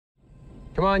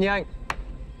Come on, Yang.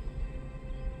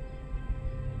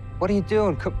 What are you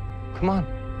doing? Come on.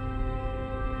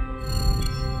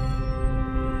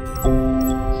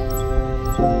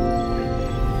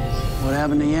 What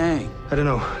happened to Yang? I don't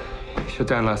know. He shut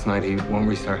down last night. He won't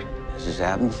restart. Has this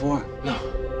happened before? No.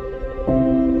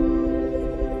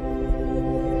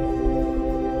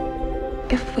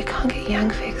 If we can't get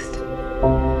Yang fixed,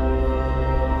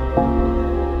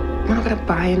 we're not gonna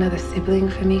buy another sibling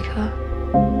for Mika.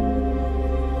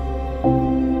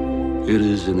 It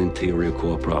is an interior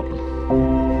core problem.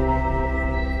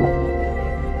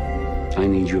 I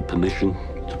need your permission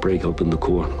to break open the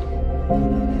core.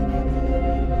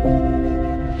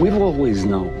 We've always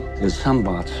known that some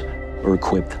bots are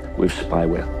equipped with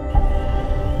spyware.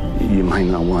 You might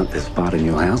not want this bot in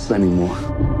your house anymore.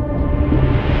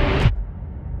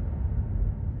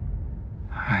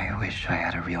 I wish I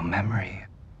had a real memory.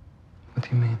 What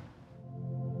do you mean?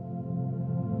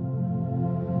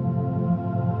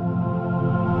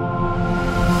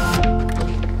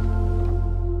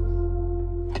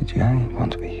 Did Yang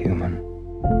want to be human?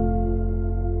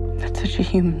 That's such a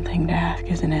human thing to ask,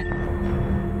 isn't it?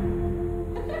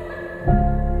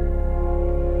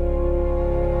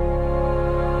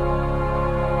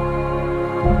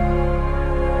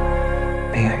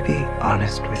 May I be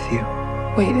honest with you?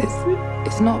 Wait,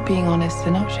 is not being honest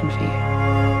an option for you?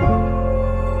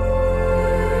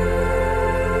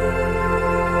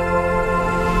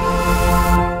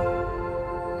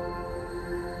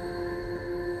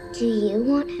 Do you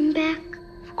want him back?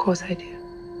 Of course I do.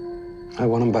 I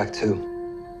want him back too.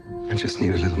 I just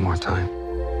need a little more time.